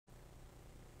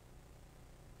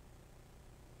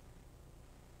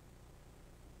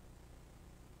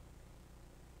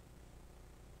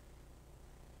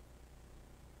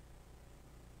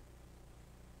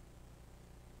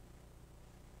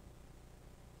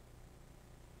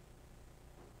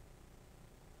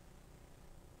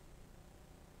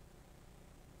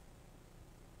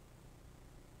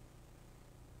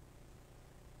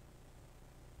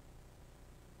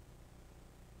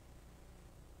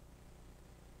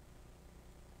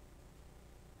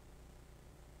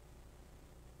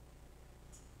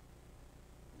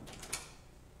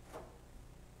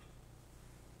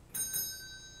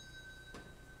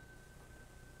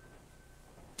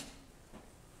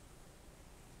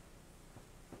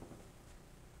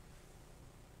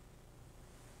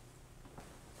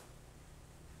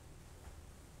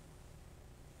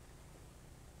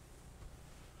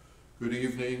Good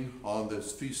evening on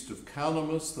this feast of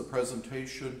Candlemas, the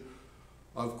presentation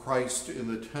of Christ in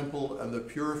the temple and the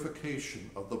purification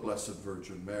of the Blessed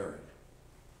Virgin Mary.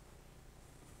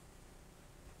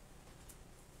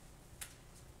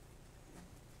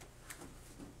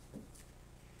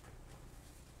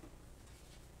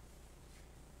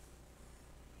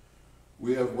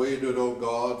 We have waited, O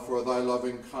God, for thy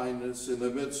loving kindness in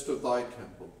the midst of thy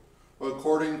temple.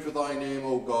 According to thy name,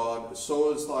 O God,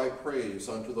 so is thy praise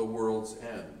unto the world's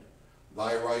end.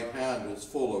 Thy right hand is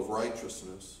full of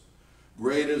righteousness.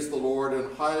 Great is the Lord,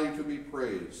 and highly to be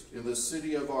praised in the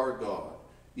city of our God,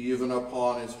 even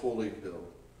upon his holy hill.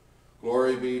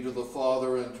 Glory be to the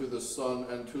Father, and to the Son,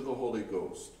 and to the Holy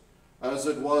Ghost, as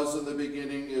it was in the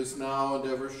beginning, is now, and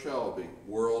ever shall be,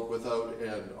 world without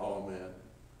end. Amen.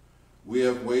 We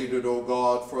have waited, O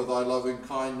God, for thy loving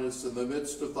kindness in the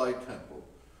midst of thy temple.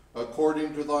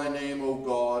 According to thy name, O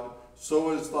God,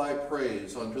 so is thy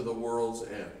praise unto the world's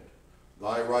end.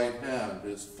 Thy right hand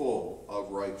is full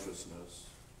of righteousness.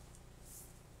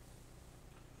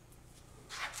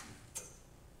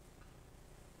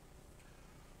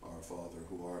 Our Father,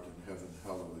 who art in heaven,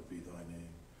 hallowed be thy name.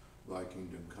 Thy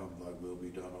kingdom come, thy will be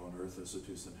done on earth as it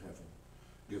is in heaven.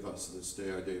 Give us this day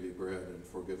our daily bread, and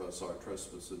forgive us our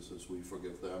trespasses as we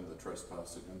forgive them that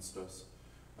trespass against us.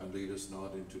 And lead us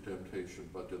not into temptation,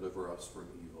 but deliver us from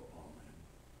evil. Amen.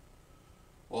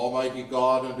 Almighty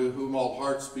God, unto whom all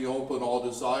hearts be open, all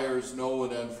desires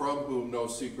known, and from whom no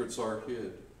secrets are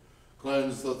hid,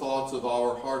 cleanse the thoughts of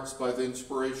our hearts by the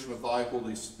inspiration of thy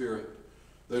Holy Spirit,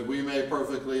 that we may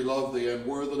perfectly love thee and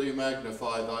worthily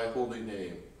magnify thy holy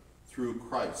name, through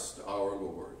Christ our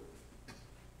Lord.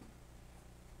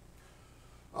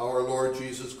 Our Lord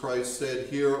Jesus Christ said,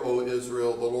 Hear, O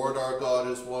Israel, the Lord our God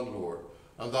is one Lord.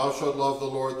 And thou shalt love the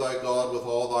Lord thy God with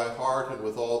all thy heart, and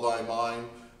with all thy mind,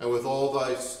 and with all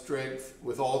thy strength,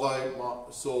 with all thy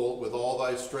soul, with all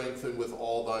thy strength, and with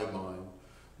all thy mind.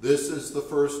 This is the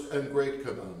first and great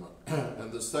commandment,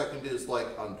 and the second is like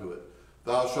unto it.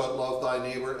 Thou shalt love thy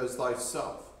neighbor as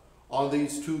thyself. On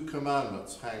these two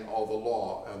commandments hang all the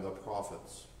law and the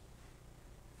prophets.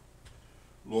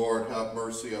 Lord, have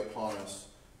mercy upon us,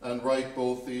 and write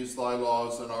both these thy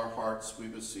laws in our hearts, we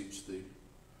beseech thee.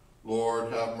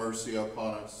 Lord, have mercy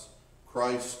upon us.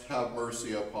 Christ, have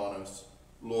mercy upon us.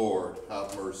 Lord,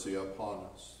 have mercy upon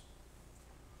us.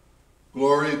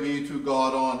 Glory be to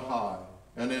God on high,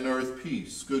 and in earth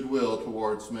peace, goodwill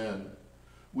towards men.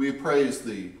 We praise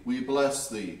thee, we bless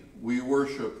thee, we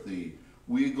worship thee,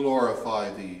 we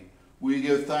glorify thee. We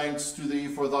give thanks to thee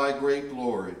for thy great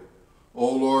glory.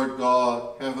 O Lord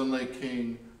God, heavenly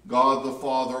King, God the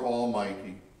Father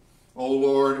Almighty, O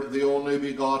Lord, the only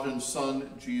begotten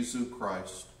Son, Jesus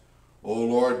Christ. O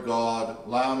Lord God,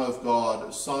 Lamb of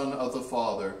God, Son of the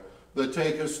Father, that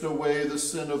takest away the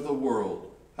sin of the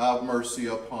world, have mercy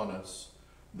upon us.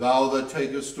 Thou that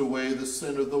takest away the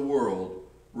sin of the world,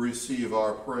 receive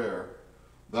our prayer.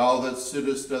 Thou that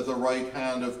sittest at the right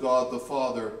hand of God the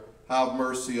Father, have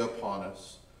mercy upon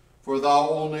us. For thou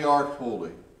only art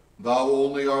holy, thou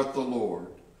only art the Lord.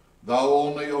 Thou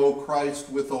only, O Christ,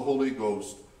 with the Holy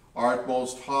Ghost, art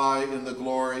most high in the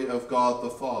glory of God the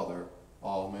Father.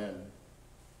 Amen.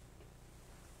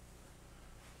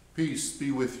 Peace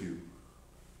be with you.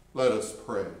 Let us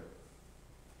pray.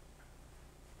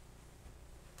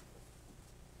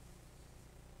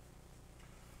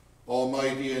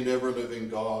 Almighty and ever-living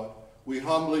God, we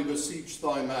humbly beseech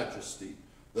thy majesty,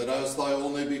 that as thy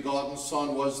only begotten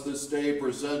Son was this day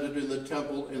presented in the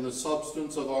temple in the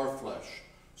substance of our flesh,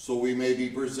 so we may be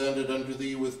presented unto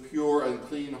thee with pure and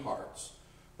clean hearts.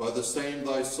 By the same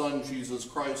thy Son, Jesus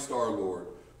Christ our Lord,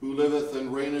 who liveth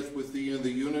and reigneth with thee in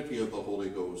the unity of the Holy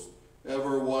Ghost,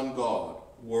 ever one God,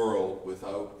 world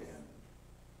without end.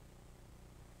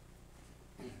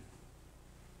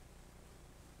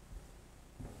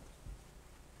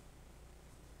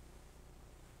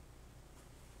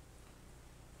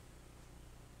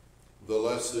 The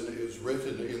lesson is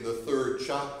written in the 3rd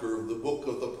chapter of the book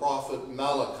of the prophet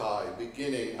Malachi,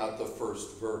 beginning at the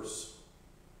 1st verse.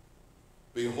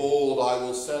 Behold, I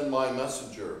will send my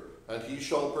messenger, and he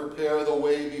shall prepare the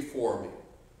way before me.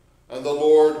 And the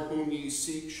Lord whom ye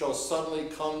seek shall suddenly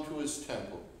come to his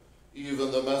temple,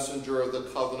 even the messenger of the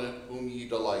covenant whom ye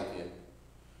delight in.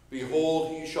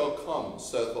 Behold, he shall come,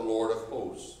 saith the Lord of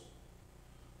hosts.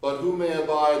 But who may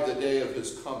abide the day of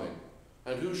his coming?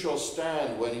 And who shall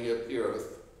stand when he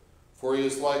appeareth? For he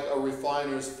is like a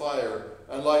refiner's fire,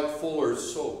 and like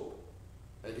fuller's soap.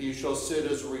 And he shall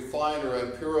sit as a refiner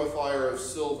and purifier of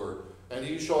silver, and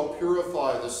he shall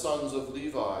purify the sons of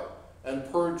Levi,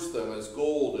 and purge them as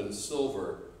gold and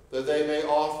silver, that they may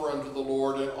offer unto the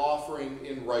Lord an offering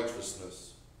in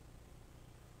righteousness.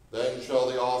 Then shall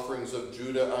the offerings of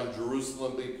Judah and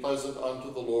Jerusalem be pleasant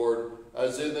unto the Lord,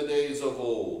 as in the days of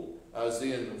old, as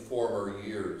in former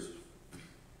years.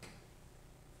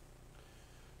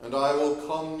 And I will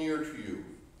come near to you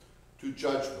to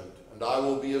judgment, and I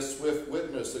will be a swift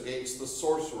witness against the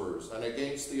sorcerers, and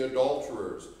against the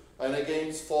adulterers, and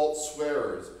against false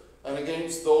swearers, and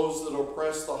against those that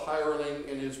oppress the hireling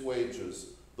in his wages,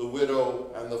 the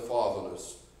widow and the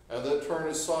fatherless, and that turn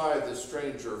aside the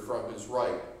stranger from his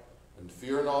right. And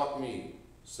fear not me,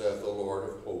 saith the Lord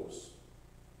of hosts.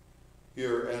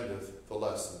 Here endeth the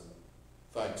lesson.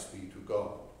 Thanks be to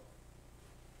God.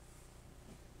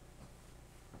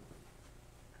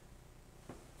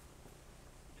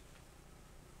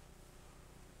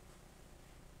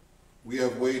 We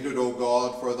have waited, O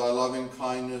God, for thy loving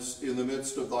kindness in the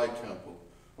midst of thy temple.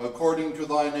 According to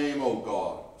thy name, O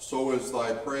God, so is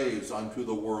thy praise unto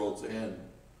the world's end.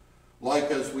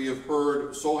 Like as we have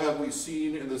heard, so have we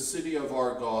seen in the city of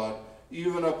our God,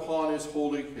 even upon his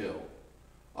holy hill.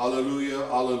 Alleluia,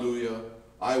 alleluia.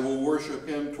 I will worship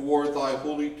him toward thy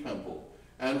holy temple,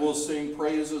 and will sing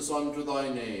praises unto thy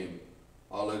name.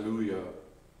 Alleluia.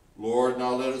 Lord,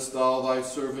 now lettest thou thy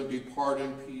servant depart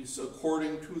in peace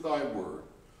according to thy word.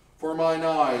 For mine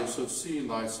eyes have seen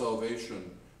thy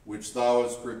salvation, which thou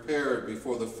hast prepared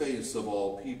before the face of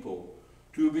all people,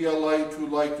 to be a light to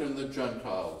lighten the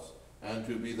Gentiles, and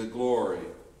to be the glory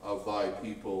of thy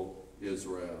people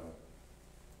Israel.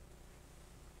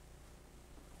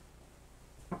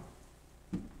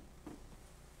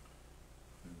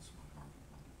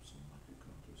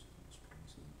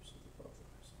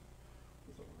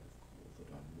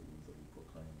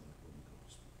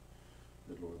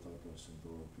 Lord, thy blessing,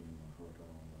 Lord, be in my heart and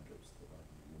on my lips, that I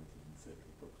may worthy and fit to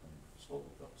proclaim his holy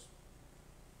gospel.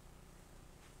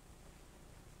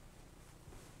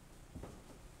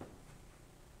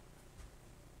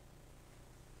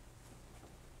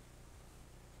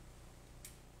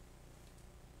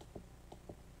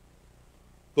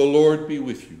 The Lord be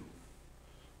with you.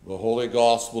 The Holy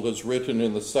Gospel is written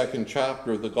in the 2nd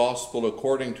chapter of the Gospel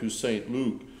according to St.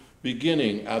 Luke,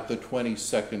 beginning at the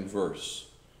 22nd verse.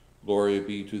 Glory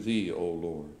be to thee, O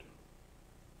Lord.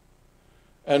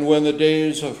 And when the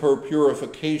days of her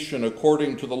purification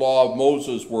according to the law of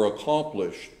Moses were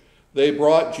accomplished, they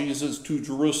brought Jesus to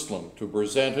Jerusalem to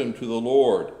present him to the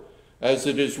Lord. As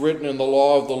it is written in the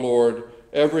law of the Lord,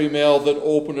 every male that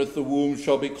openeth the womb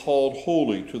shall be called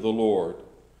holy to the Lord,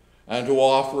 and to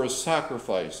offer a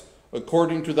sacrifice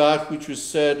according to that which is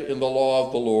said in the law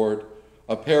of the Lord,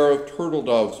 a pair of turtle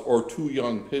doves or 2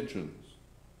 young pigeons.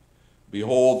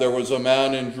 Behold, there was a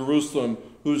man in Jerusalem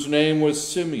whose name was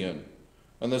Simeon,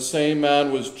 and the same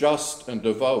man was just and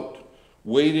devout,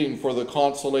 waiting for the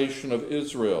consolation of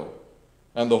Israel,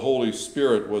 and the Holy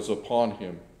Spirit was upon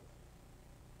him.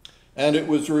 And it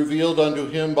was revealed unto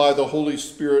him by the Holy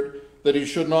Spirit that he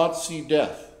should not see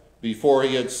death before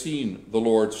he had seen the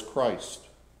Lord's Christ.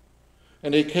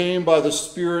 And he came by the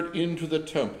Spirit into the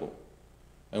temple.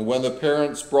 And when the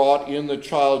parents brought in the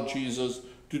child Jesus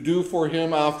to do for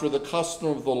him after the custom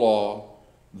of the law,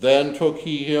 then took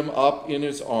he him up in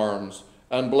his arms,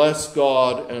 and blessed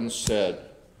God, and said,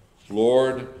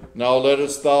 Lord, now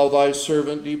lettest thou thy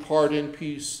servant depart in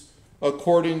peace,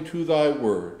 according to thy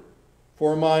word.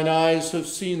 For mine eyes have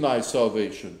seen thy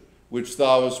salvation, which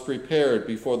thou hast prepared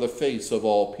before the face of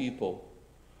all people,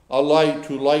 a light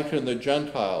to lighten the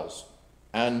Gentiles,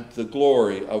 and the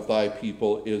glory of thy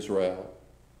people Israel.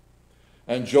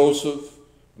 And Joseph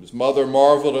and his mother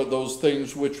marveled at those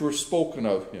things which were spoken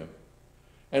of him.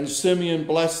 And Simeon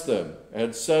blessed them,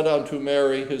 and said unto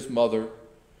Mary his mother,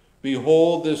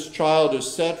 Behold, this child is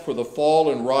set for the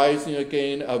fall and rising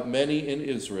again of many in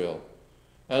Israel,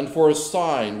 and for a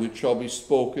sign which shall be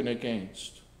spoken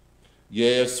against.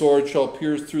 Yea, a sword shall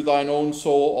pierce through thine own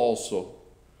soul also,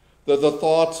 that the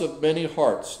thoughts of many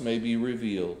hearts may be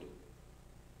revealed.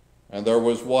 And there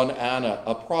was one Anna,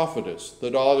 a prophetess,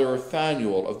 the daughter of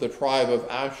Phanuel of the tribe of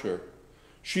Asher.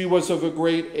 She was of a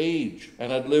great age,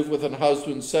 and had lived with an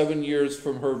husband 7 years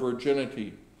from her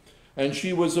virginity. And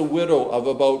she was a widow of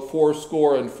about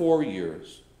 84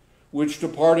 years, which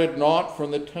departed not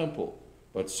from the temple,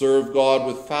 but served God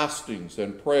with fastings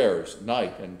and prayers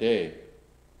night and day.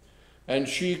 And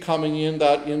she, coming in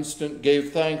that instant,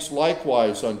 gave thanks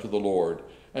likewise unto the Lord,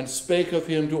 and spake of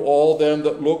him to all them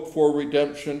that looked for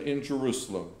redemption in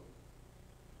Jerusalem.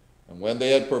 And when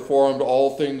they had performed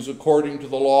all things according to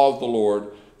the law of the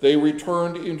Lord, they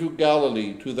returned into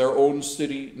Galilee to their own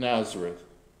city Nazareth.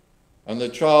 And the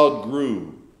child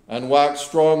grew, and waxed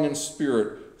strong in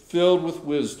spirit, filled with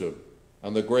wisdom,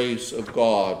 and the grace of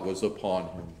God was upon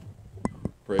him.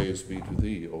 Praise be to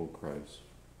thee, O Christ.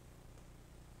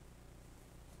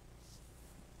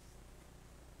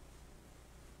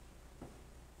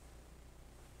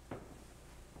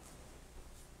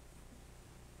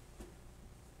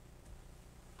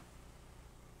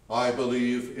 I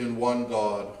believe in one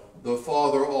God, the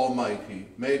Father Almighty,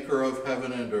 maker of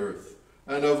heaven and earth,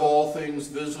 and of all things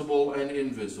visible and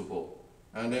invisible,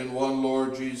 and in one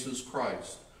Lord Jesus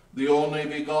Christ, the only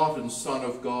begotten Son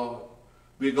of God,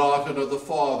 begotten of the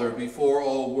Father before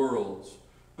all worlds,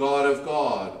 God of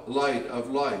God, light of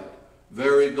light,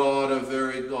 very God of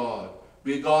very God,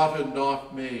 begotten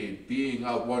not made, being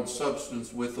of one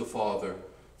substance with the Father,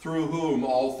 through whom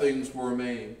all things were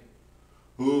made,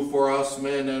 who for us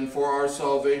men and for our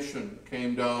salvation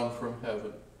came down from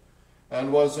heaven,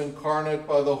 and was incarnate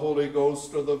by the Holy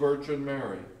Ghost of the Virgin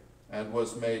Mary, and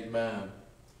was made man,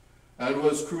 and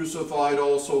was crucified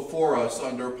also for us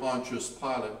under Pontius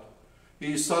Pilate.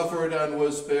 He suffered and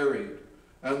was buried,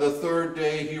 and the third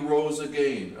day he rose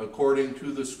again, according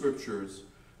to the Scriptures,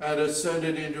 and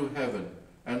ascended into heaven,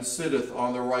 and sitteth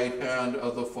on the right hand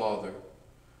of the Father.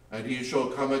 And he shall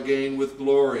come again with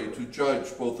glory to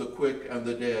judge both the quick and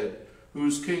the dead,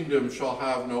 whose kingdom shall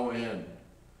have no end.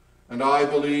 And I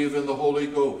believe in the Holy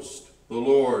Ghost, the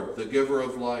Lord, the giver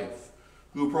of life,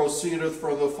 who proceedeth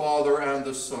from the Father and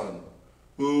the Son,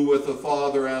 who with the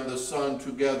Father and the Son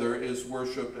together is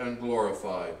worshipped and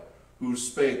glorified, who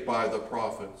spake by the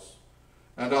prophets.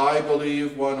 And I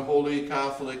believe one holy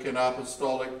Catholic and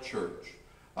Apostolic Church.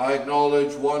 I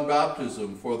acknowledge one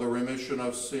baptism for the remission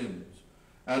of sins,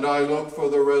 and I look for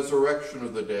the resurrection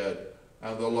of the dead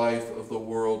and the life of the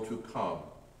world to come.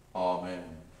 Amen.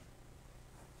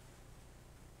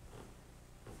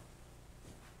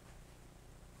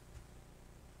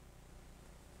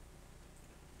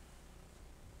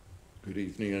 Good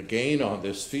evening again on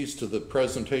this feast of the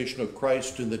presentation of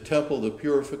Christ in the temple, the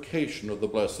purification of the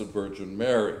Blessed Virgin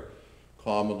Mary,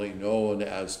 commonly known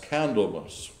as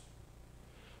Candlemas.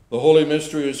 The holy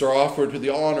mysteries are offered to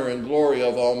the honor and glory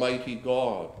of Almighty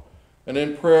God, and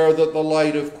in prayer that the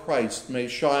light of Christ may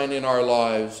shine in our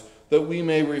lives, that we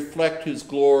may reflect his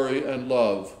glory and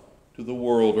love to the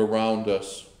world around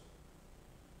us.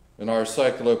 In our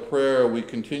cycle of prayer, we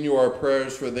continue our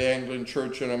prayers for the Anglican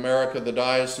Church in America, the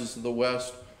Diocese of the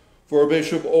West, for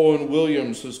Bishop Owen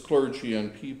Williams, his clergy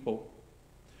and people.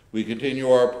 We continue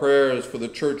our prayers for the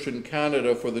Church in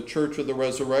Canada, for the Church of the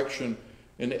Resurrection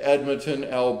in Edmonton,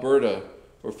 Alberta,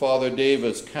 for Father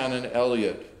Davis, Canon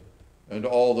Elliott, and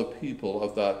all the people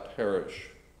of that parish.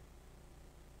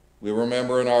 We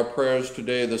remember in our prayers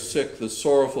today the sick, the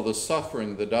sorrowful, the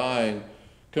suffering, the dying,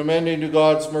 commending to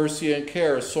God's mercy and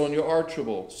care Sonia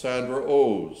Archibald, Sandra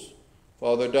O's,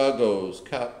 Father Doug O's,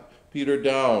 Peter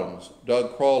Downs,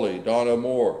 Doug Crawley, Donna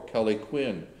Moore, Kelly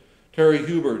Quinn, Terry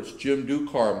Huberts, Jim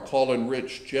Ducarm, Colin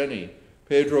Rich, Jenny,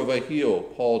 Pedro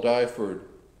Vahil, Paul Dyford.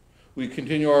 We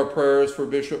continue our prayers for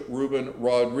Bishop Ruben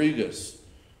Rodriguez,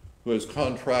 who has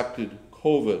contracted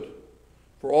COVID,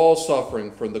 for all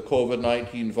suffering from the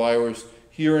COVID-19 virus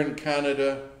here in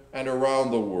Canada and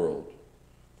around the world,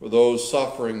 for those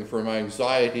suffering from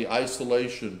anxiety,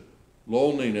 isolation,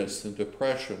 loneliness, and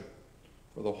depression,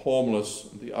 for the homeless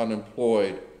and the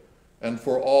unemployed, and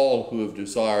for all who have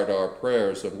desired our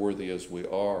prayers, unworthy as we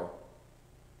are.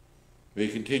 We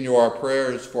continue our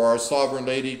prayers for our Sovereign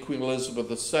Lady, Queen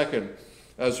Elizabeth II,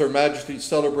 as Her Majesty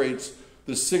celebrates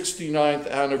the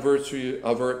 69th anniversary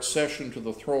of her accession to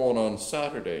the throne on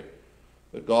Saturday,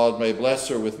 that God may bless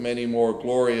her with many more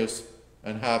glorious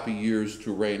and happy years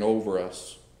to reign over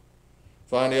us.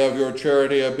 Finally, of your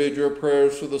charity, I bid your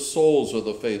prayers for the souls of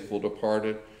the faithful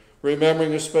departed,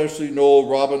 remembering especially Noel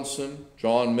Robinson,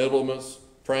 John Middlemas,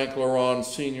 Frank Laurent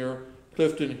Sr.,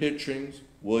 Clifton Hitchings,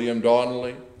 William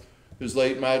Donnelly, His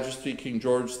late Majesty King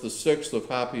George VI of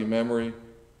happy memory,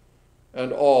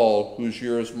 and all whose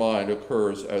year's mind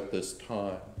occurs at this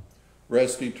time.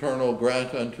 Rest eternal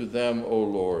grant unto them, O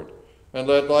Lord, and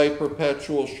let light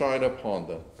perpetual shine upon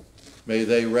them. May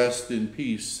they rest in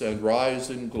peace and rise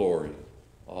in glory.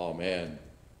 Amen.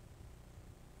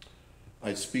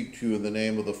 I speak to you in the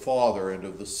name of the Father, and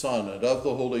of the Son, and of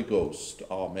the Holy Ghost.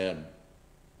 Amen.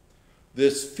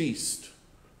 This feast,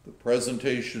 the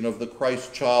presentation of the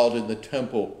Christ child in the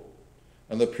temple,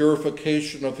 and the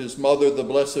purification of his mother, the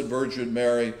Blessed Virgin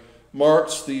Mary,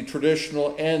 marks the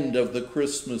traditional end of the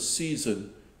Christmas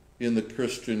season in the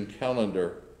Christian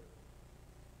calendar.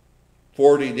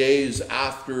 40 days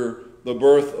after the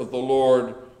birth of the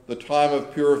Lord, the time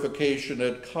of purification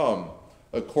had come,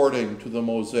 according to the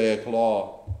Mosaic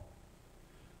law.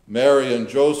 Mary and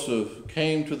Joseph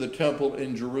came to the temple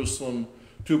in Jerusalem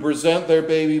to present their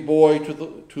baby boy to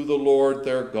the Lord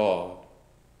their God.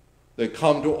 They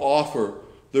come to offer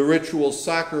the ritual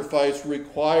sacrifice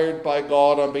required by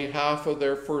God on behalf of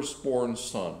their firstborn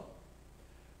son,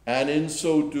 and in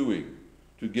so doing,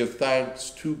 to give thanks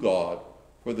to God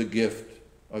for the gift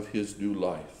of his new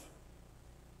life.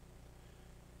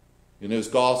 In his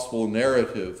gospel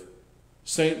narrative,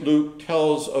 St. Luke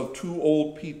tells of two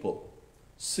old people,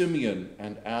 Simeon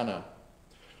and Anna,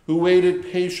 who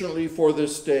waited patiently for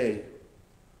this day,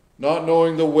 not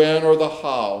knowing the when or the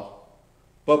how,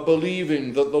 but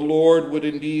believing that the Lord would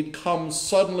indeed come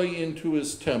suddenly into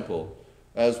his temple,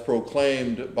 as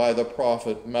proclaimed by the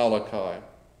prophet Malachi.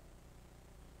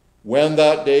 When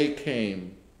that day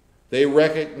came, they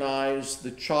recognized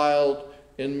the child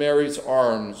in Mary's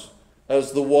arms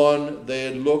as the one they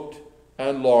had looked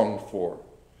and longed for.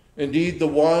 Indeed, the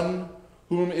one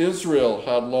whom Israel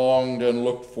had longed and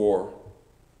looked for,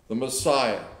 the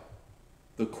Messiah,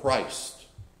 the Christ,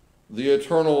 the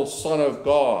eternal Son of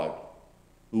God,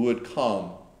 who would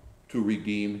come to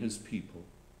redeem his people.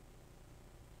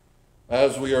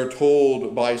 As we are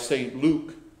told by St.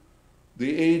 Luke,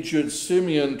 the aged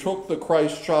Simeon took the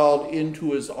Christ child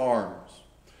into his arms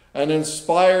and,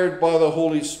 inspired by the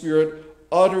Holy Spirit,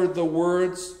 uttered the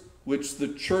words which the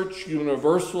Church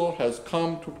Universal has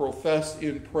come to profess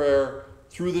in prayer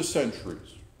through the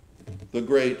centuries, the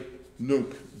great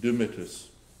Nunc Dimittis.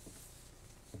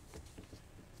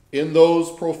 In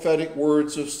those prophetic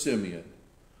words of Simeon,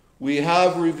 we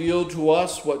have revealed to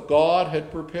us what God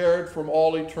had prepared from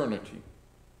all eternity.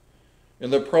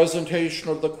 In the presentation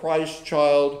of the Christ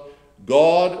child,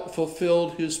 God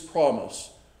fulfilled his promise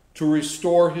to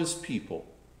restore his people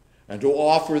and to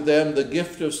offer them the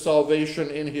gift of salvation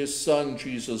in his Son,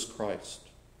 Jesus Christ.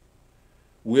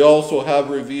 We also have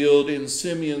revealed in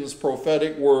Simeon's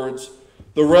prophetic words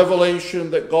the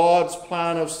revelation that God's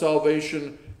plan of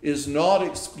salvation is not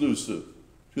exclusive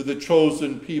to the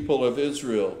chosen people of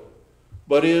Israel,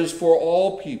 but is for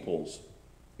all peoples,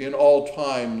 in all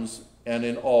times and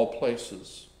in all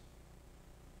places.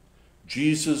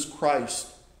 Jesus Christ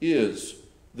is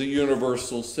the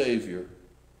universal Savior,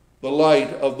 the light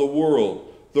of the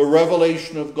world, the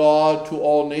revelation of God to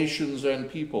all nations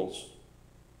and peoples.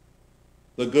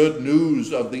 The good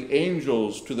news of the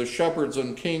angels to the shepherds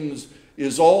and kings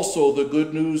is also the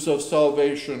good news of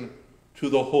salvation to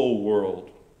the whole world.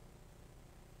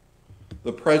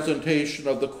 The presentation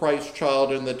of the Christ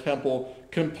child in the temple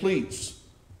completes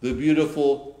the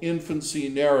beautiful infancy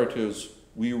narratives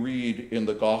we read in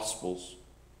the Gospels.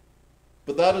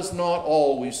 But that is not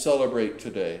all we celebrate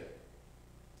today.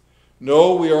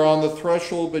 No, we are on the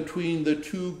threshold between the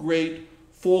two great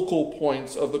focal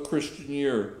points of the Christian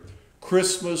year,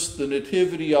 Christmas, the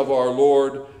nativity of our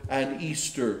Lord, and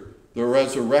Easter, the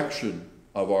resurrection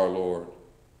of our Lord.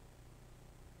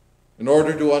 In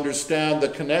order to understand the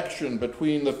connection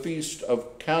between the feast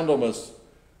of Candlemas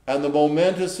and the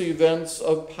momentous events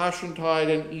of Passiontide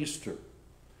and Easter,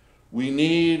 we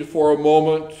need for a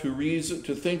moment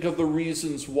to think of the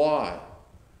reasons why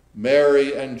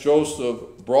Mary and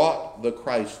Joseph brought the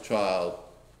Christ child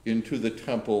into the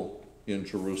temple in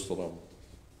Jerusalem.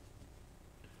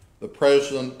 The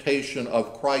presentation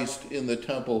of Christ in the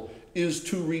temple is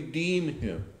to redeem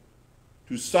him,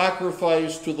 to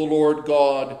sacrifice to the Lord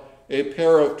God a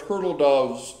pair of turtle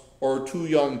doves or 2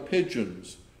 young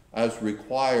pigeons, as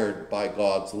required by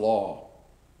God's law.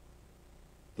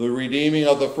 The redeeming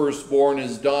of the firstborn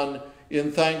is done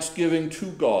in thanksgiving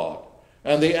to God,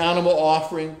 and the animal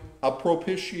offering a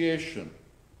propitiation.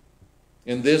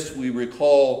 In this we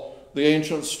recall the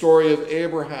ancient story of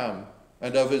Abraham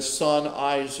and of his son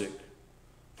Isaac,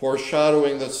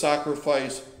 foreshadowing the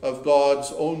sacrifice of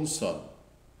God's own son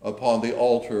upon the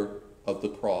altar of the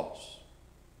cross.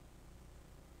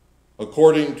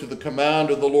 According to the command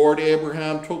of the Lord,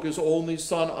 Abraham took his only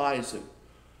son Isaac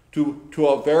to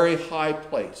a very high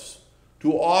place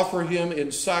to offer him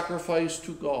in sacrifice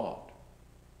to God.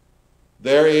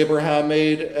 There Abraham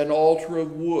made an altar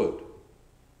of wood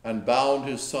and bound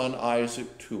his son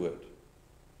Isaac to it.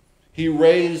 He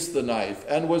raised the knife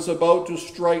and was about to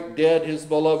strike dead his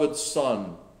beloved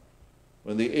son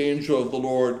when the angel of the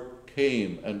Lord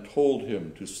came and told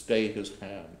him to stay his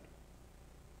hand.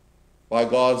 By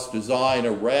God's design,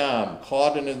 a ram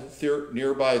caught in a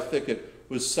nearby thicket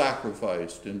was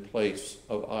sacrificed in place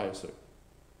of Isaac.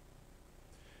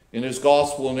 In his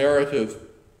gospel narrative,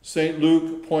 St.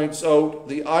 Luke points out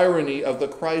the irony of the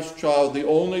Christ child, the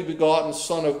only begotten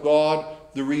Son of God,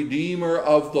 the Redeemer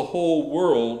of the whole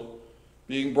world,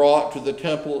 being brought to the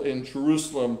temple in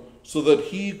Jerusalem so that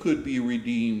he could be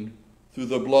redeemed through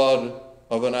the blood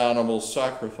of an animal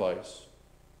sacrifice.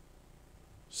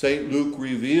 St. Luke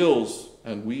reveals,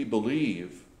 and we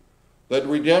believe, that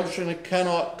redemption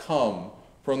cannot come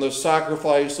from the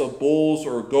sacrifice of bulls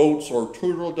or goats or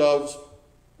turtle doves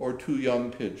or 2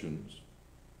 young pigeons.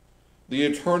 The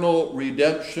eternal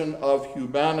redemption of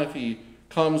humanity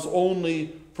comes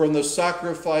only from the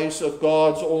sacrifice of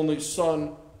God's only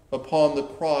Son upon the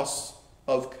cross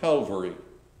of Calvary.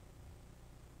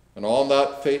 And on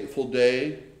that fateful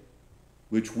day,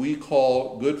 which we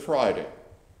call Good Friday,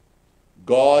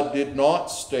 God did not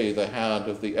stay the hand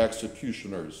of the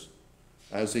executioners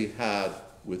as he had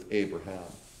with Abraham.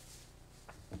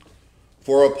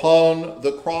 For upon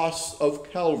the cross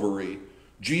of Calvary,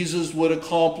 Jesus would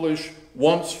accomplish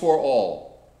once for all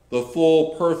the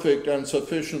full, perfect, and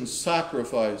sufficient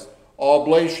sacrifice,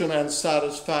 oblation, and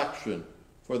satisfaction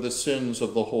for the sins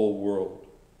of the whole world.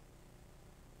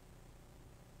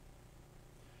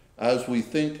 As we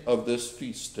think of this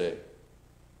feast day,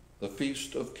 the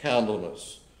Feast of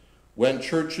Candlemas, when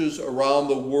churches around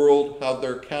the world have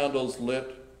their candles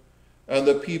lit, and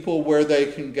the people where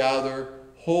they can gather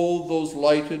hold those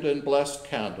lighted and blessed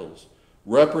candles,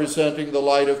 representing the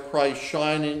light of Christ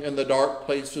shining in the dark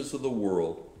places of the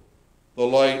world, the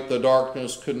light the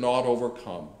darkness could not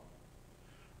overcome.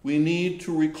 We need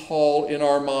to recall in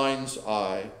our mind's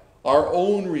eye our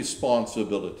own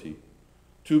responsibility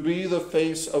to be the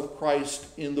face of Christ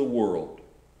in the world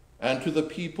and to the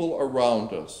people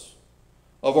around us,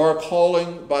 of our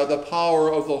calling by the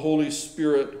power of the Holy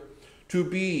Spirit to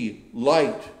be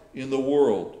light in the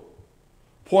world,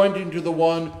 pointing to the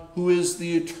one who is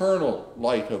the eternal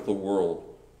light of the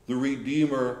world, the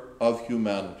Redeemer of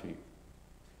humanity,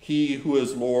 he who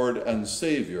is Lord and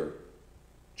Savior,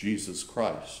 Jesus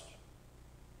Christ.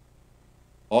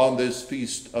 On this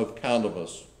feast of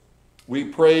Candlemas, we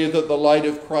pray that the light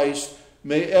of Christ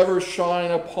may ever shine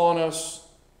upon us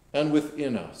and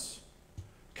within us,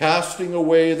 casting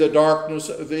away the darkness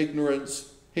of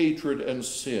ignorance, hatred, and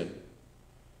sin,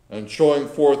 and showing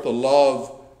forth the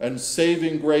love and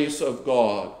saving grace of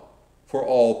God for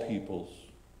all peoples.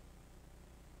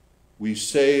 We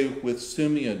say with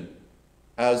Simeon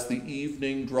as the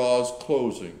evening draws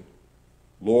closing,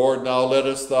 Lord, now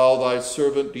lettest thou thy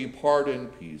servant depart in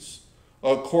peace,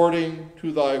 according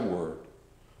to thy word.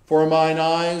 For mine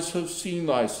eyes have seen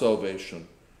thy salvation,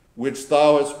 which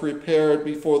thou hast prepared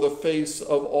before the face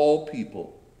of all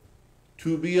people,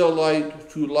 to be a light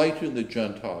to lighten the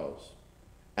Gentiles,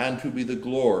 and to be the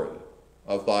glory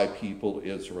of thy people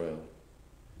Israel.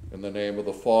 In the name of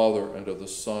the Father, and of the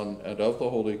Son, and of the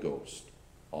Holy Ghost.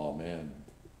 Amen.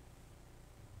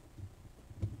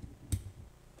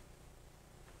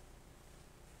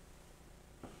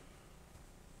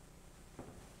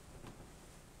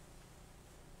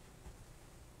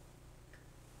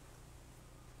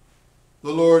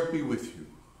 The Lord be with you.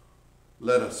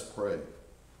 Let us pray.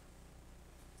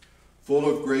 Full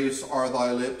of grace are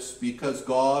thy lips, because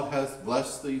God hath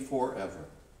blessed thee forever.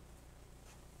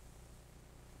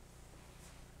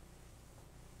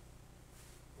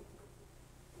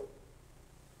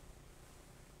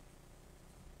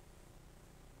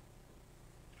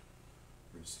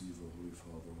 Receive, O Holy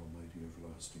Father, Almighty,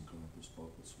 everlasting God, the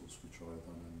spotless host which I,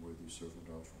 thine unworthy servant,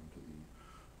 offer unto thee,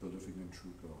 the living and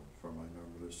true God, for my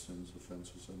numberless sins,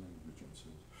 offences, and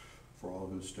negligences, for all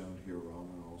who stand here around,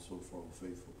 and also for all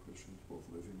faithful Christians, both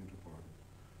living and departed,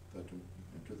 that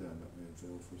to them it may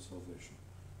avail for salvation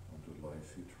unto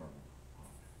life eternal.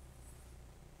 Amen.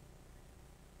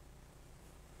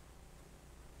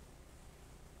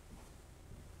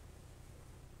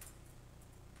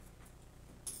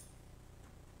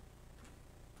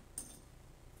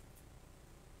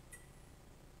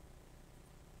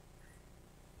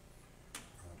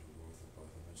 Grant, O Lord, that by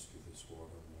the mystery of this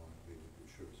water and wine we may be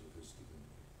sharers of his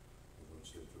divinity, and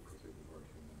vouchsafe to partake of our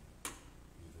humanity,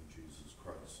 even Jesus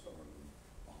Christ our Lord.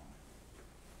 Amen.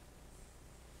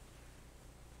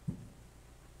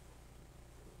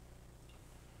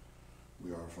 We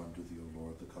offer unto thee, O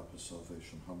Lord, the cup of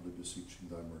salvation, humbly beseeching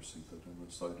thy mercy, that in the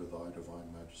sight of thy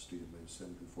divine majesty it may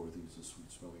send before thee the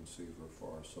sweet-smelling savour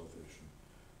for our salvation,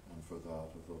 and for that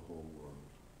of the whole world.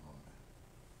 Amen.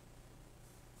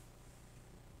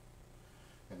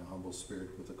 In a humble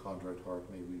spirit, with a contrite heart,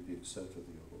 may we be accepted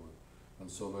thee, O Lord, and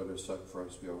so let our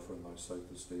sacrifice be offered in thy sight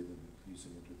this day, that be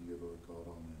pleasing unto thee, O Lord God.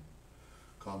 Amen.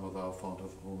 Come, O thou fount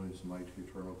of holiness, mighty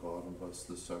eternal God, and bless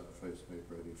this sacrifice made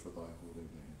ready for thy holy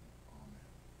name. Amen.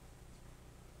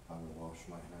 I will wash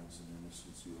my hands in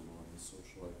innocency, O Lord, and so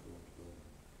shall I go into thy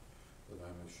name, that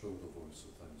I may show the voice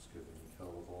of thanksgiving and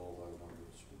tell of all thy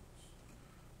wondrous works.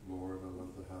 Lord, I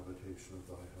love the habitation of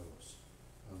thy house,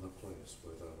 and the place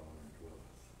where thy honor dwelleth.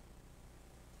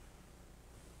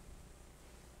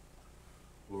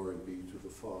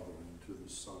 to the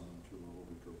Son, and to the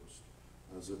Holy Ghost,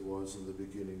 as it was in the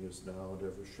beginning, is now, and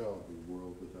ever shall be,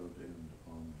 world without end.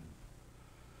 Amen.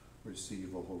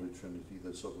 Receive, O Holy Trinity,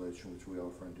 this oblation which we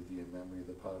offer unto thee in memory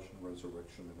of the passion,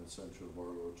 resurrection, and ascension of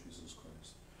our Lord Jesus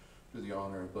Christ. To the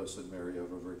honor of Blessed Mary,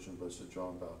 ever Virgin, Blessed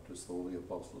John Baptist, the holy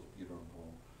apostles Peter and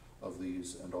Paul, of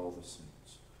these and all the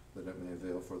saints, that it may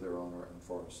avail for their honor and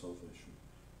for our salvation.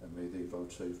 And may they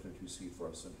vouchsafe to intercede for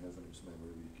us in heaven, whose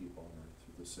memory we keep on earth,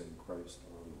 through the same Christ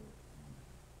our Lord. Amen.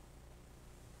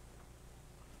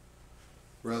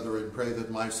 Brethren, pray that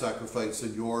my sacrifice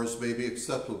and yours may be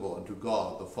acceptable unto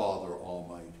God the Father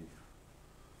Almighty.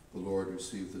 The Lord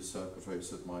receive this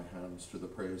sacrifice at my hands to the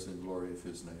praise and glory of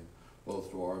his name, both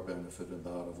to our benefit and that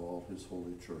of all his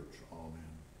holy church. Amen.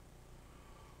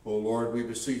 O Lord, we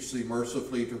beseech thee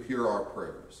mercifully to hear our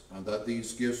prayers, and that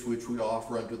these gifts which we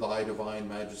offer unto thy divine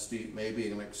majesty may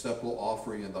be an acceptable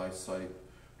offering in thy sight.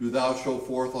 Do thou show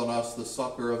forth on us the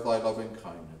succor of thy loving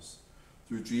kindness.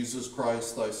 Through Jesus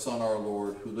Christ, thy Son, our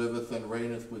Lord, who liveth and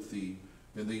reigneth with thee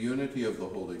in the unity of the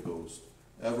Holy Ghost,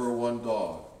 ever one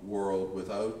God, world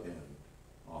without end.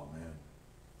 Amen.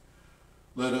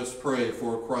 Let us pray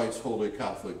for Christ's holy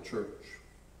Catholic Church.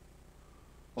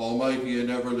 Almighty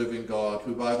and ever-living God,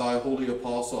 who by thy holy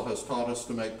apostle hast taught us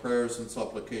to make prayers and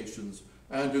supplications,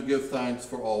 and to give thanks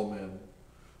for all men,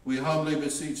 we humbly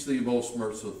beseech thee most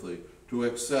mercifully to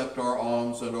accept our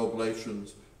alms and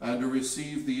oblations, and to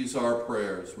receive these our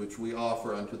prayers, which we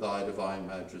offer unto thy divine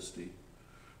majesty,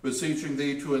 beseeching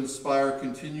thee to inspire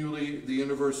continually the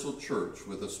universal church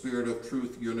with a spirit of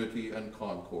truth, unity, and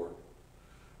concord,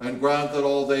 and grant that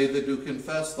all they that do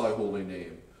confess thy holy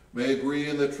name may agree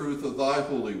in the truth of thy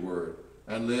holy word,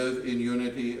 and live in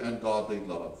unity and godly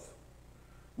love.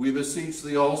 We beseech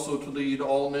thee also to lead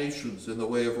all nations in the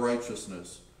way of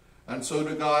righteousness, and so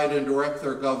to guide and direct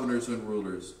their governors and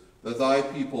rulers, that thy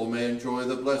people may enjoy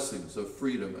the blessings of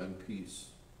freedom and peace.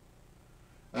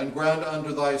 And grant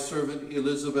unto thy servant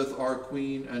Elizabeth our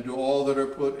Queen, and to all that are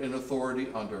put in authority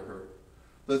under her,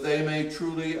 that they may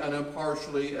truly and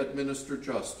impartially administer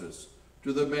justice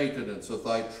to the maintenance of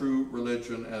thy true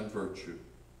religion and virtue.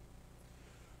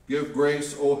 Give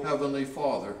grace, O Heavenly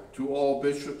Father, to all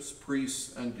bishops,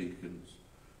 priests, and deacons,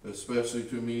 especially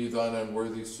to me, thine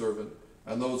unworthy servant,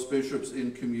 and those bishops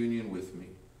in communion with me,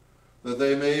 that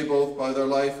they may, both by their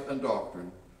life and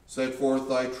doctrine, set forth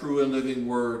thy true and living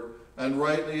word, and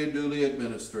rightly and duly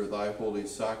administer thy holy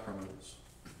sacraments.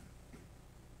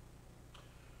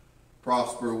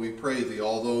 Prosper, we pray thee,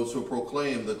 all those who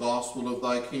proclaim the gospel of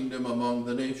thy kingdom among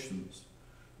the nations,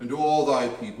 and to all thy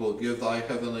people give thy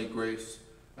heavenly grace,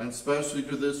 and especially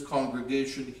to this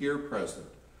congregation here present,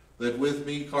 that with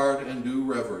meek heart and due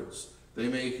reverence they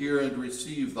may hear and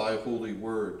receive thy holy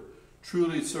word,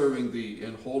 truly serving thee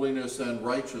in holiness and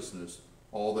righteousness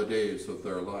all the days of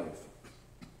their life.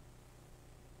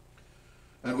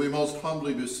 And we most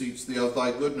humbly beseech thee of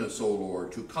thy goodness, O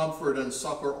Lord, to comfort and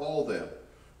succor all them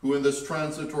who in this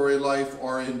transitory life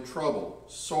are in trouble,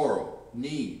 sorrow,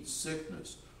 need,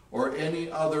 sickness, or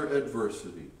any other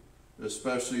adversity,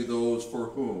 especially those for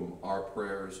whom our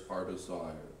prayers are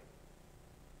desired.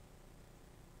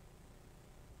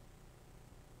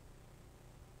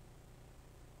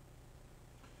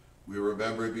 We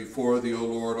remember before thee, O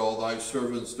Lord, all thy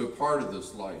servants departed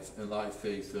this life in thy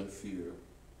faith and fear.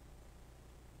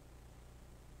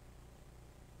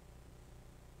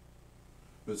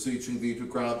 Beseeching thee to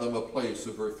grant them a place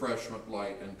of refreshment,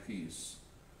 light, and peace.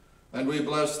 And we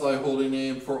bless thy holy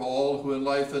name for all who in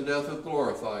life and death have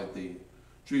glorified thee,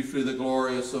 chiefly the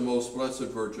glorious and most blessed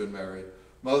Virgin Mary,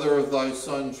 mother of thy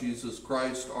Son, Jesus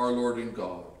Christ, our Lord and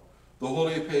God, the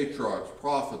holy patriarchs,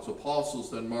 prophets,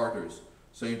 apostles, and martyrs,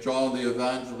 St. John the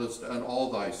Evangelist, and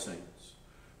all thy saints,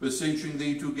 beseeching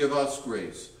thee to give us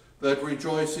grace, that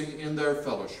rejoicing in their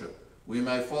fellowship, we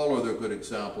may follow their good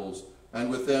examples, and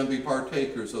with them be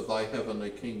partakers of thy heavenly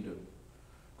kingdom.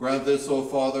 Grant this, O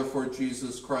Father, for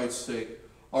Jesus Christ's sake,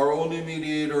 our only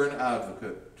mediator and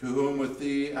advocate, to whom with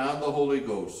thee and the Holy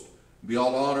Ghost be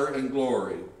all honor and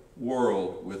glory,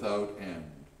 world without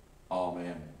end.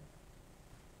 Amen.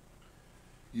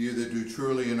 Ye that do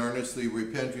truly and earnestly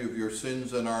repent you of your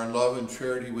sins and are in love and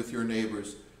charity with your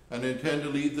neighbors, and intend to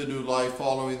lead the new life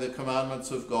following the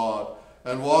commandments of God,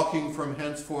 and walking from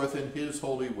henceforth in his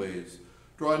holy ways,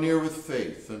 draw near with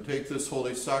faith, and take this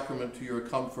holy sacrament to your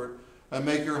comfort, and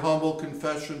make your humble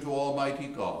confession to Almighty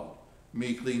God,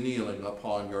 meekly kneeling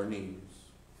upon your knees.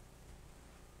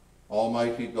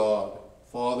 Almighty God,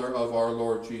 Father of our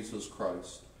Lord Jesus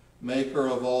Christ, maker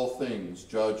of all things,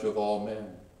 judge of all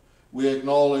men, we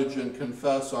acknowledge and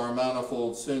confess our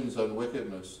manifold sins and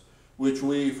wickedness, which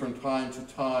we from time to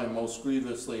time most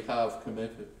grievously have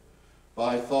committed.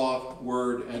 by thought,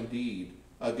 word, and deed,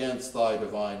 against thy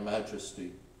divine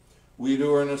majesty. We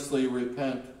do earnestly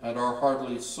repent and are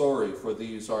heartily sorry for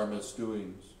these our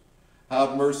misdoings.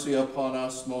 Have mercy upon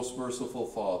us, most merciful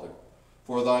Father.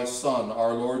 For thy Son,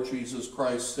 our Lord Jesus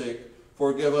Christ's sake,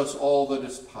 forgive us all that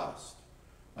is past,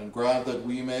 and grant that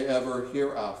we may ever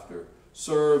hereafter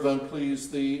serve and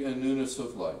please thee in newness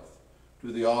of life,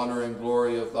 to the honor and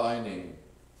glory of thy name,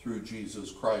 through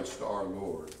Jesus Christ our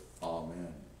Lord.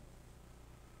 Amen.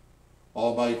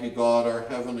 Almighty God, our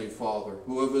heavenly Father,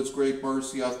 who of his great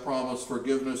mercy hath promised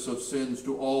forgiveness of sins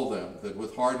to all them that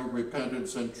with hearty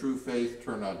repentance and true faith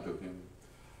turn unto him,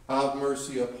 have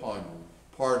mercy upon you,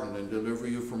 pardon and deliver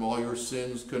you from all your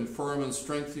sins, confirm and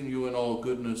strengthen you in all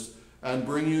goodness, and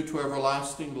bring you to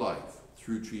everlasting life,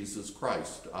 through Jesus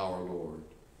Christ our Lord.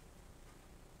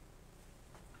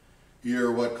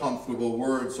 Hear what comfortable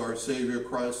words our Saviour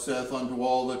Christ saith unto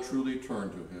all that truly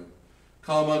turn to him.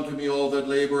 Come unto me, all that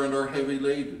labor and are heavy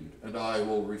laden, and I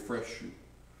will refresh you.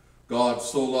 God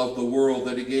so loved the world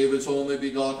that he gave his only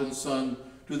begotten Son,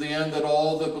 to the end that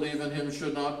all that believe in him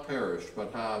should not perish,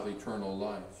 but have eternal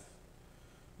life.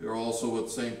 Hear also what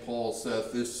St. Paul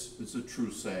saith, this is a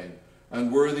true saying,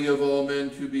 and worthy of all men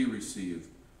to be received,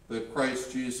 that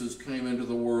Christ Jesus came into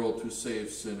the world to save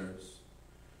sinners.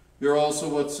 Hear also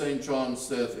what St. John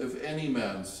saith, if any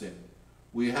man sin,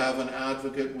 we have an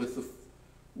advocate with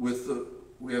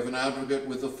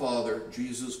the Father,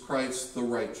 Jesus Christ the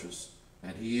righteous,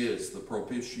 and he is the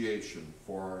propitiation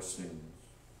for our sins.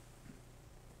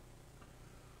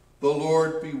 The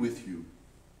Lord be with you.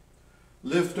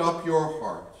 Lift up your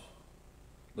hearts.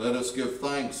 Let us give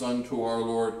thanks unto our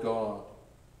Lord God.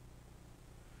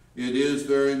 It is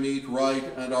very meet, right,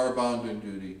 and our bounden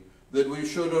duty, that we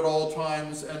should at all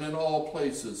times and in all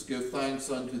places give thanks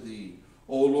unto thee,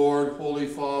 O Lord, Holy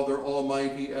Father,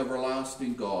 Almighty,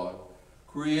 everlasting God,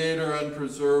 Creator and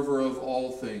preserver of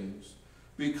all things,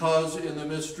 because in the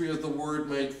mystery of the Word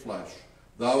made flesh,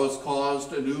 thou hast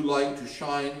caused a new light to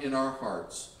shine in our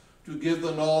hearts, to give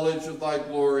the knowledge of thy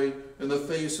glory in the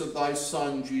face of thy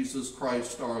Son, Jesus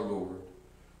Christ our Lord.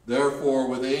 Therefore,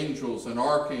 with angels and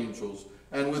archangels,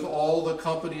 and with all the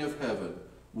company of heaven,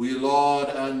 we laud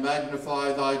and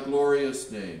magnify thy glorious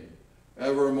name,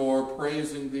 evermore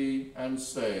praising thee and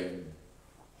saying,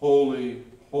 Holy,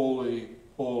 holy,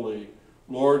 holy,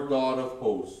 Lord God of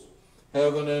hosts,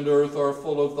 heaven and earth are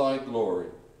full of thy glory.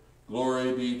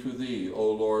 Glory be to thee,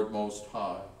 O Lord most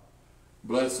high.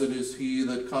 Blessed is he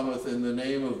that cometh in the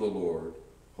name of the Lord.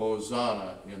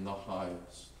 Hosanna in the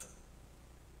highest.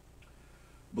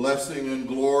 Blessing and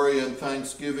glory and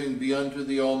thanksgiving be unto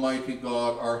the Almighty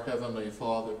God, our heavenly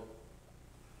Father,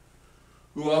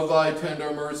 who of thy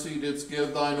tender mercy didst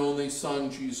give thine only Son,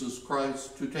 Jesus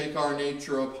Christ, to take our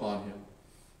nature upon him,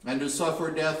 and to suffer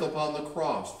death upon the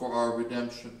cross for our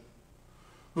redemption,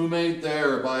 who made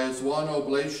there by his one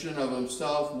oblation of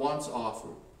himself once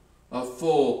offered, a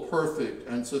full, perfect,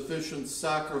 and sufficient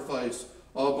sacrifice,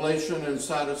 oblation, and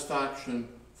satisfaction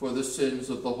for the sins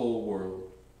of the whole world.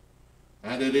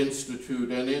 And did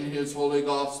institute, and in his holy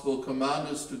gospel command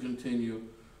us to continue,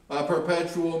 a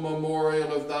perpetual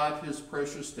memorial of that his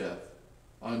precious death,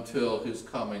 until his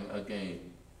coming again.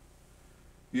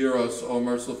 Hear us, O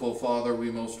merciful Father,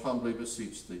 we most humbly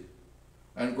beseech thee,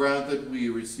 and grant that we,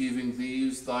 receiving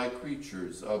these thy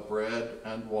creatures of bread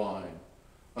and wine,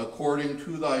 according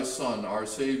to thy Son, our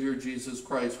Savior Jesus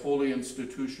Christ's holy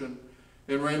institution,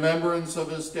 in remembrance of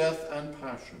his death and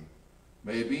passion,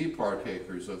 may be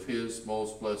partakers of his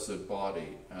most blessed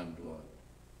body and blood,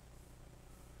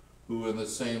 who in the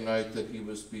same night that he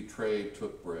was betrayed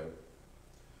took bread,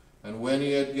 and when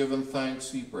he had given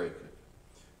thanks he brake it,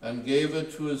 and gave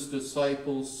it to his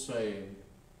disciples, saying,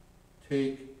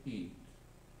 Take, eat.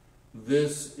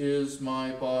 This is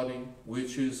my body,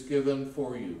 which is given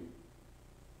for you.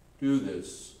 Do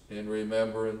this in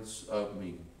remembrance of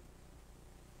me.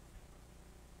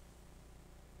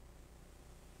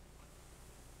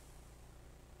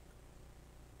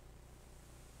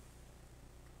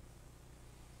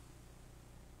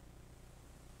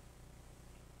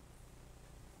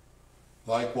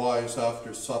 Likewise,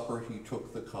 after supper, he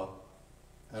took the cup,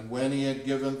 and when he had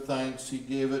given thanks, he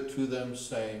gave it to them,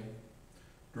 saying,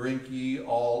 Drink ye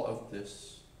all of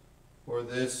this, for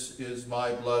this is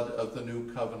my blood of the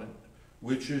new covenant,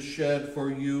 which is shed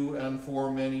for you and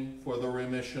for many for the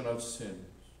remission of sins.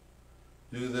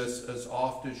 Do this as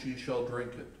oft as ye shall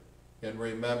drink it, in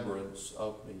remembrance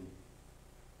of me.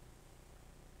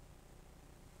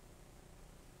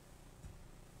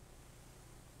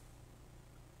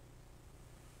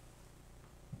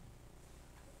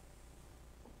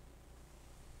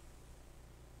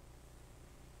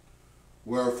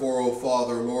 Wherefore, O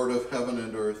Father, Lord of heaven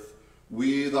and earth,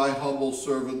 we, thy humble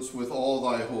servants, with all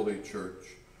thy holy church,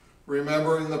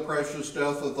 remembering the precious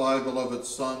death of thy beloved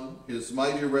Son, his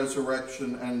mighty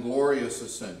resurrection and glorious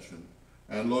ascension,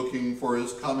 and looking for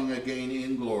his coming again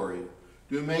in glory,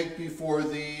 do make before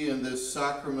thee in this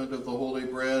sacrament of the holy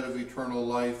bread of eternal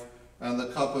life and the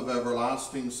cup of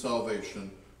everlasting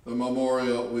salvation the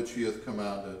memorial which he hath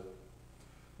commanded.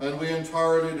 And we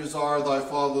entirely desire thy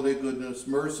fatherly goodness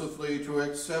mercifully to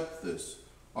accept this,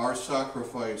 our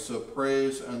sacrifice of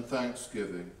praise and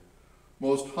thanksgiving,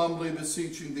 most humbly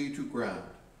beseeching thee to grant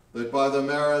that by the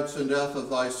merits and death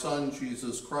of thy Son,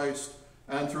 Jesus Christ,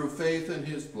 and through faith in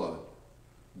his blood,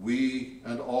 we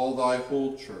and all thy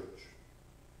whole church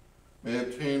may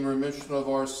obtain remission of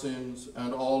our sins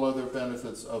and all other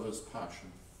benefits of his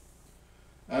passion.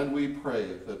 And we pray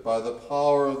that by the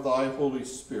power of thy Holy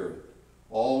Spirit,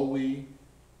 all we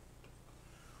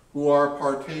who are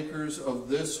partakers of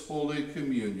this holy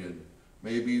communion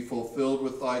may be fulfilled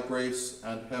with thy grace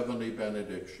and heavenly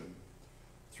benediction.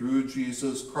 Through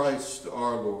Jesus Christ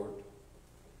our Lord,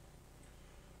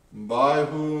 by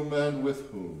whom and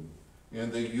with whom,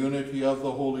 in the unity of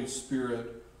the Holy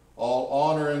Spirit, all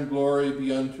honor and glory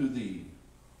be unto thee,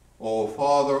 O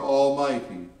Father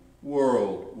Almighty,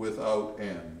 world without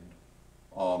end.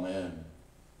 Amen.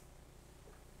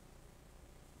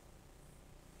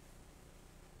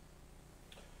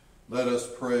 Let us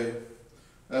pray.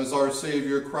 As our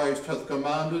Savior Christ hath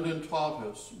commanded and taught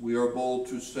us, we are bold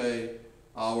to say,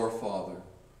 Our Father,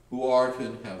 who art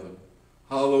in heaven,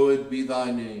 hallowed be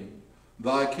thy name.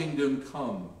 Thy kingdom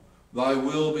come, thy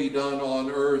will be done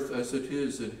on earth as it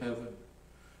is in heaven.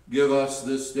 Give us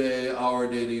this day our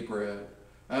daily bread,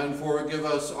 and forgive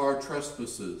us our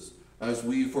trespasses, as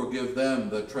we forgive them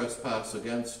that trespass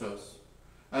against us.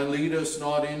 And lead us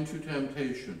not into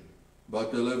temptation,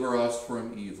 but deliver us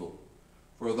from evil.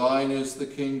 For thine is the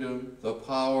kingdom, the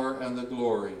power, and the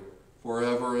glory,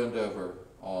 forever and ever.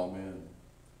 Amen.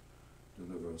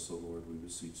 Deliver us, O Lord, we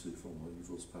beseech thee, from all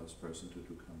evils past, present, and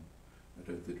to come. And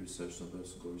at the intercession of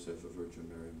blessed glorious ever Virgin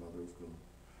Mary, Mother of God,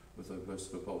 with thy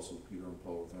blessed apostles Peter and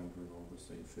Paul, with Andrew and all the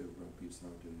saints, favor and peace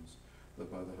in our days, that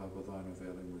by the help of thine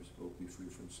availing mercy both be free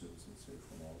from sins and safe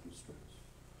from all distress.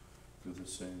 Through the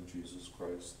same Jesus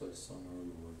Christ, thy Son, our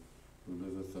Lord, who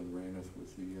liveth and reigneth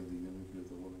with thee in the unity of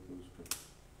the Holy Ghost,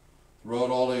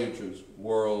 throughout all ages,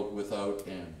 world without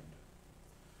end.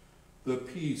 The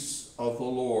peace of the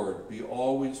Lord be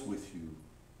always with you.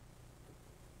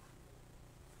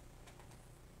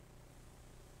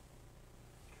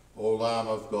 O Lamb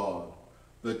of God,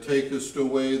 that takest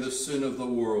away the sin of the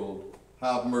world,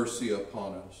 have mercy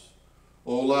upon us.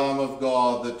 O Lamb of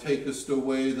God, that takest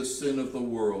away the sin of the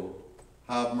world,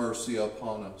 have mercy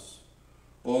upon us.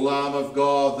 O Lamb of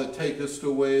God, that takest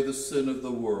away the sin of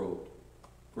the world,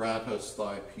 grant us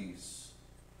thy peace.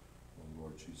 O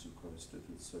Lord Jesus Christ, it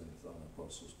is said, thine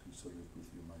apostles' peace I live with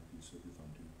you, my peace I give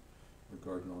unto you.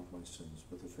 Regard not my sins,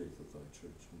 but the faith of thy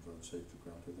church, and vouchsafe to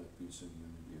grant her that peace and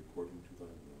unity according to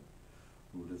thy will,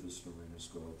 who livest and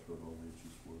reignest God throughout all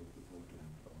ages, world without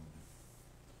end. Amen.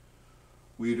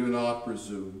 We do not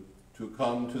presume to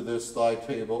come to this thy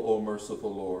table, O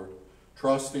merciful Lord,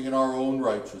 trusting in our own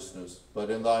righteousness, but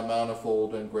in thy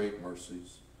manifold and great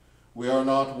mercies. We are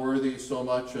not worthy so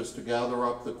much as to gather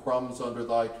up the crumbs under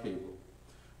thy table,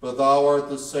 but thou art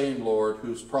the same, Lord,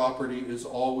 whose property is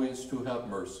always to have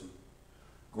mercy.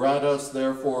 Grant us,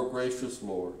 therefore, gracious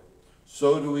Lord,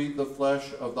 so to eat the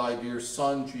flesh of thy dear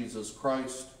Son, Jesus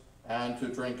Christ, and to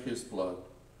drink his blood,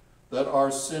 that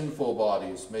our sinful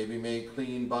bodies may be made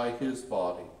clean by his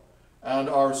body, and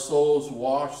our souls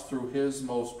washed through his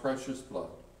most precious blood,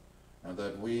 and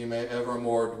that we may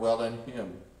evermore dwell in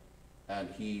him, and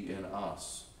he in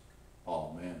us.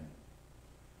 Amen.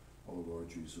 O Lord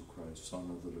Jesus Christ,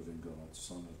 Son of the living God,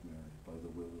 Son of Mary, by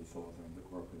the will of the Father and the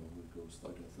corrupting of the Holy Ghost,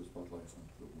 thy death is but life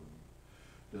unto the world.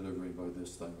 Delivering by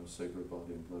this thy most sacred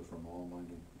body and blood from all mind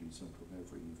iniquities and from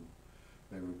every evil,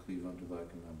 may we cleave unto thy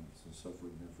commandments, and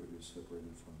suffering never be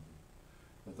separated from thee.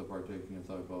 At the partaking of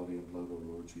thy body and blood, O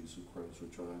Lord Jesus Christ,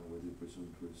 which I unworthy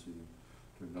presume to receive,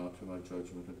 turn not to my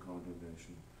judgment and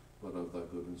condemnation, but of thy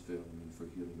goodness veil me for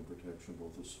healing and protection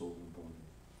both of soul and body,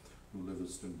 who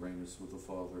livest and reignest with the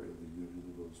Father in the unity of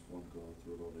the Ghost, one God,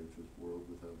 throughout all ages, world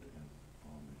without end.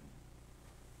 Amen.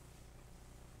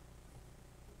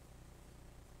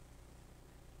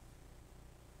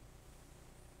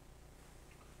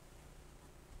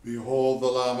 Behold the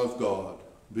Lamb of God.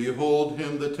 Behold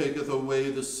him that taketh away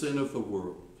the sin of the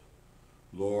world.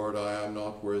 Lord, I am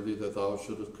not worthy that thou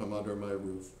shouldest come under my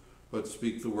roof, but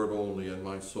speak the word only, and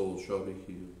my soul shall be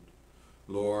healed.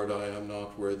 Lord, I am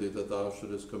not worthy that thou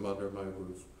shouldest come under my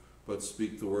roof, but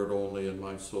speak the word only, and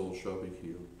my soul shall be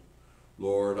healed.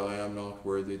 Lord, I am not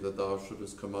worthy that thou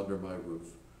shouldest come under my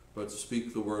roof, but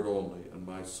speak the word only, and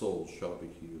my soul shall be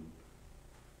healed.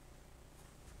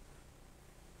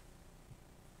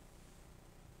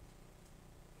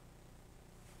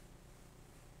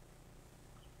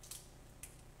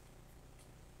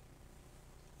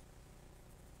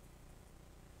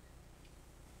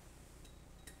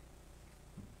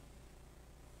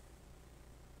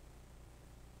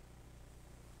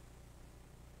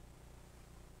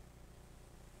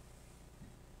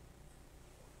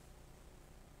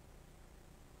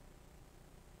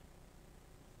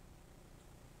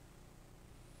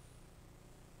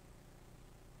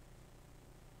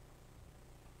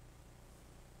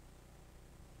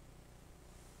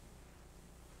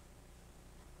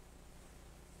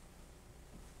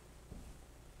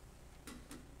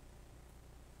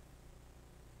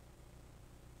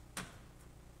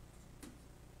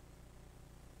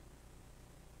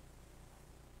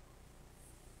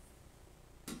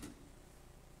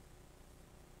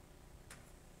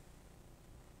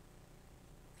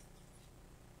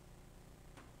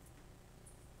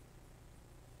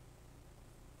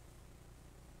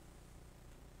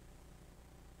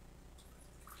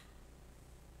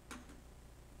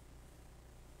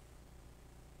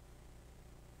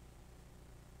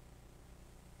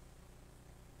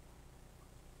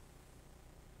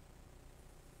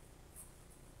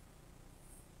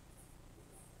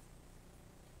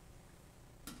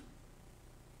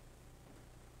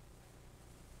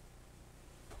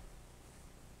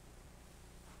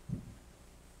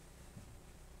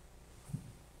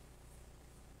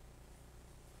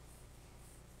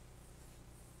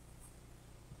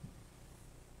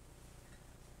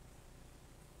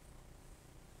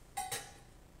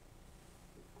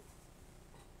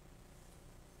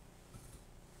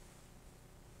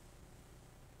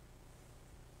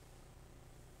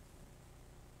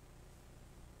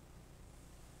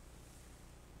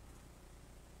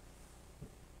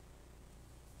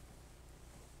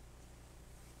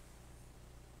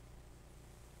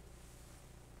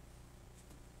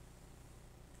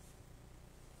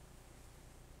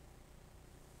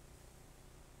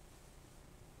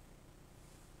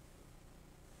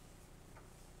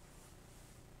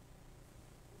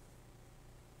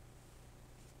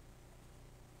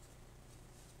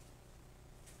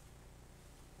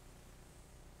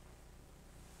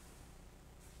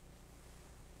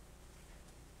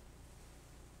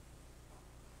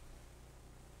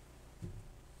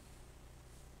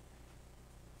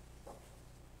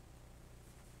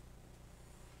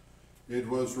 It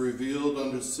was revealed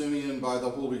unto Simeon by the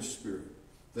Holy Spirit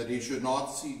that he should not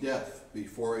see death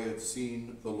before he had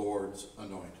seen the Lord's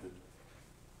anointed.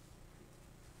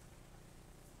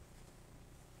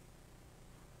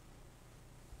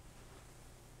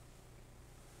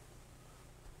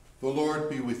 The Lord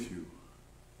be with you.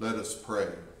 Let us pray.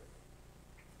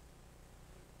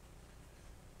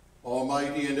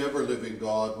 Almighty and ever-living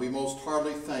God, we most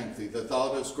heartily thank thee that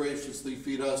thou dost graciously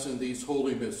feed us in these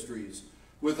holy mysteries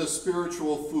with the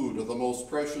spiritual food of the most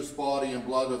precious body and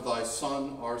blood of thy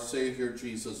Son, our Savior,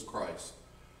 Jesus Christ,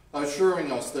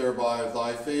 assuring us thereby of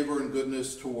thy favor and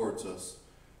goodness towards us,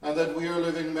 and that we are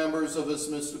living members of this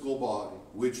mystical body,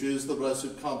 which is the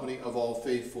blessed company of all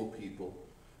faithful people,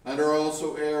 and are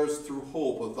also heirs through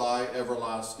hope of thy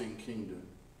everlasting kingdom.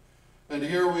 And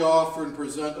here we offer and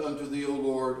present unto thee, O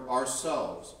Lord,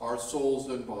 ourselves, our souls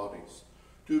and bodies,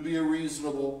 to be a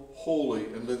reasonable, holy,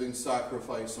 and living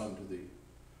sacrifice unto thee.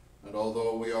 And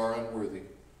although we are unworthy,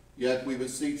 yet we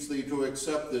beseech thee to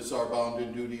accept this our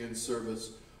bounden duty and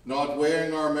service, not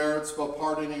weighing our merits, but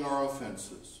pardoning our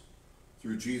offenses.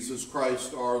 Through Jesus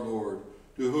Christ our Lord,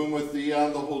 to whom with thee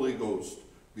and the Holy Ghost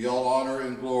be all honor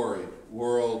and glory,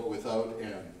 world without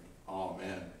end.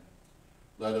 Amen.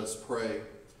 Let us pray.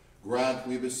 Grant,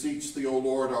 we beseech thee, O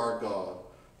Lord our God,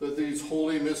 that these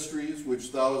holy mysteries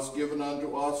which thou hast given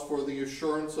unto us for the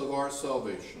assurance of our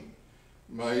salvation,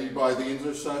 may, by the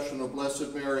intercession of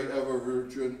Blessed Mary, ever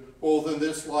Virgin, both in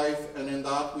this life and in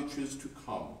that which is to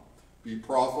come, be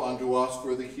profit unto us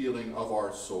for the healing of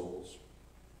our souls.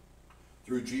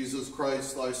 Through Jesus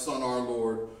Christ, thy Son, our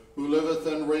Lord, who liveth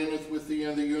and reigneth with thee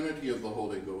in the unity of the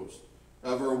Holy Ghost,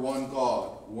 ever one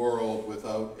God, world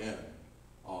without end.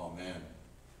 Amen.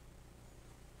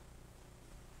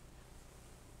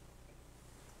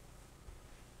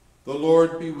 The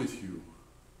Lord be with you.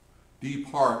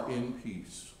 Depart in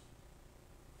peace.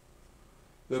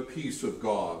 The peace of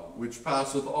God, which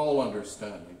passeth all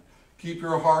understanding, keep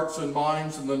your hearts and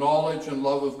minds in the knowledge and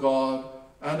love of God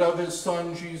and of his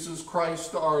Son, Jesus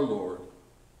Christ our Lord,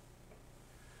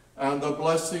 And the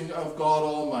blessing of God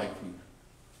Almighty,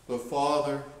 the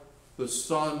Father, the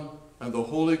Son, and the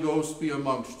Holy Ghost be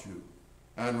amongst you,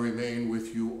 and remain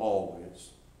with you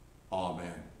always.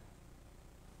 Amen.